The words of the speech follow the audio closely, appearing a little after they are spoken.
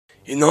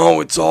You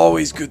know, it's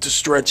always good to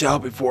stretch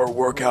out before a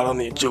workout on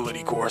the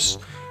agility course.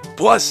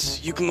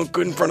 Plus, you can look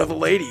good in front of the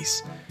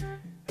ladies.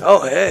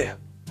 Oh, hey.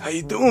 How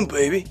you doing,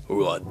 baby?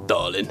 What,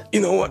 darling?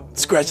 You know what?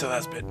 Scratch the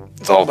last bit.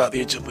 It's all about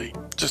the agility.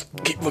 Just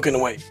keep looking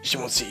away. She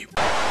won't see you.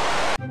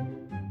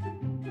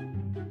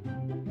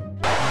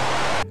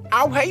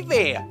 Oh, hey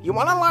there. You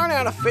want to learn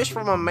how to fish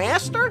from a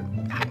master?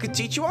 I could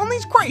teach you on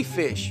these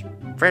crayfish.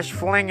 Fish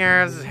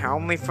flingers,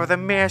 only for the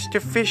master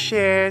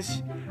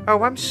fishers.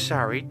 Oh, I'm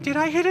sorry. Did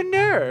I hit a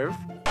nerve?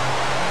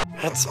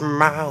 It's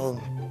mine.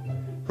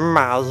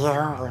 My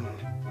own.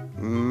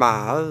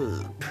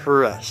 My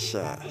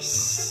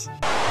precious.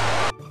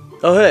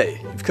 Oh,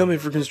 hey. You've come in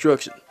for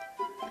construction.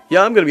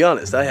 Yeah, I'm gonna be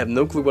honest. I have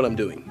no clue what I'm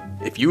doing.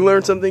 If you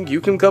learn something, you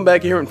can come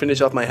back here and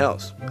finish off my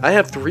house. I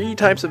have 3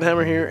 types of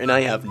hammer here, and I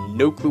have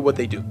no clue what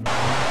they do.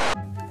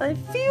 I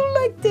feel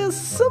like there's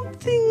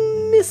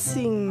something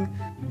missing.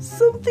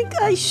 Something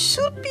I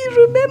should be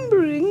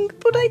remembering,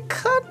 but I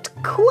can't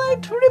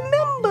quite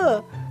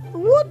remember.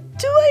 What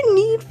do I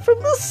need from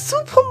the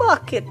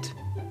supermarket?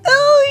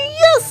 Oh,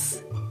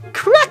 yes!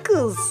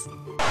 Crackers!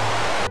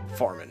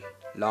 Foreman,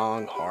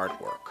 long, hard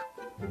work.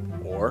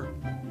 Or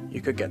you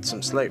could get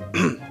some slave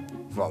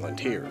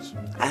volunteers.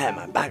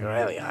 My back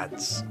really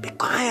hurts. Be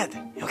quiet.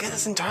 You'll get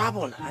us in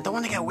trouble. I don't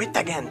want to get whipped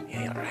again.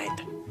 Yeah, you're right.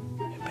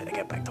 You better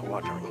get back to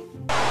watering.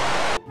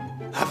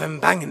 I've been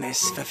banging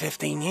this for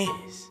 15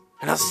 years,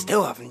 and I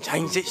still haven't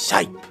changed its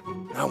shape.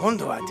 No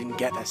wonder I didn't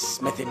get a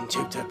smithing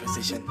tutor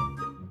position.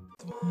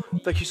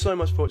 Thank you so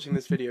much for watching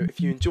this video.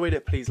 If you enjoyed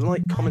it, please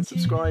like, comment,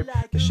 subscribe.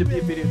 There should be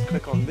a video to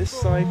click on this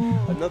side,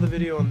 another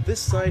video on this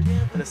side,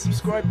 and a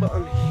subscribe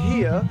button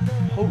here,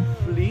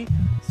 hopefully.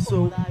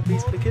 So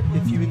please click it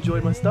if you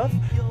enjoyed my stuff.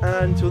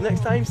 And until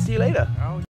next time, see you later.